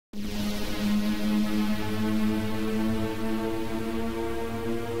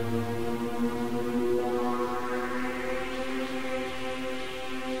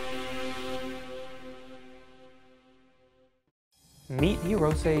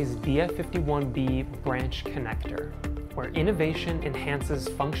Hirose's DF51B Branch Connector, where innovation enhances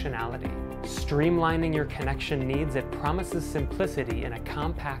functionality. Streamlining your connection needs, it promises simplicity in a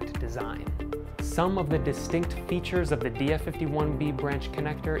compact design. Some of the distinct features of the DF51B Branch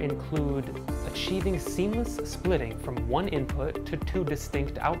Connector include achieving seamless splitting from one input to two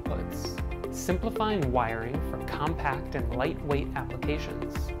distinct outputs, simplifying wiring for compact and lightweight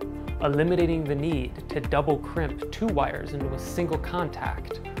applications, eliminating the need to double crimp two wires into a single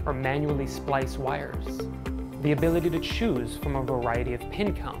contact or manually splice wires, the ability to choose from a variety of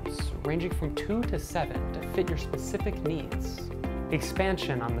pin counts ranging from 2 to 7 to fit your specific needs,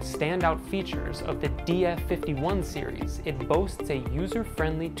 expansion on the standout features of the DF51 series. It boasts a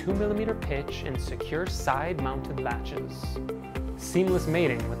user-friendly 2mm pitch and secure side-mounted latches, seamless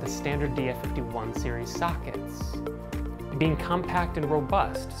mating with the standard DF51 series sockets, being compact and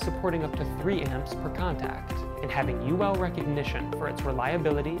robust, supporting up to 3 amps per contact, and having UL recognition for its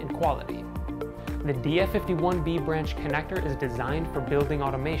reliability and quality. The DF51B Branch Connector is designed for building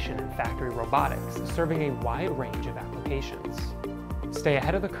automation and factory robotics, serving a wide range of applications. Stay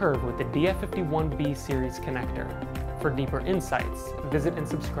ahead of the curve with the DF51B series connector. For deeper insights, visit and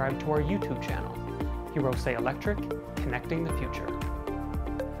subscribe to our YouTube channel, Hirose Electric, Connecting the Future.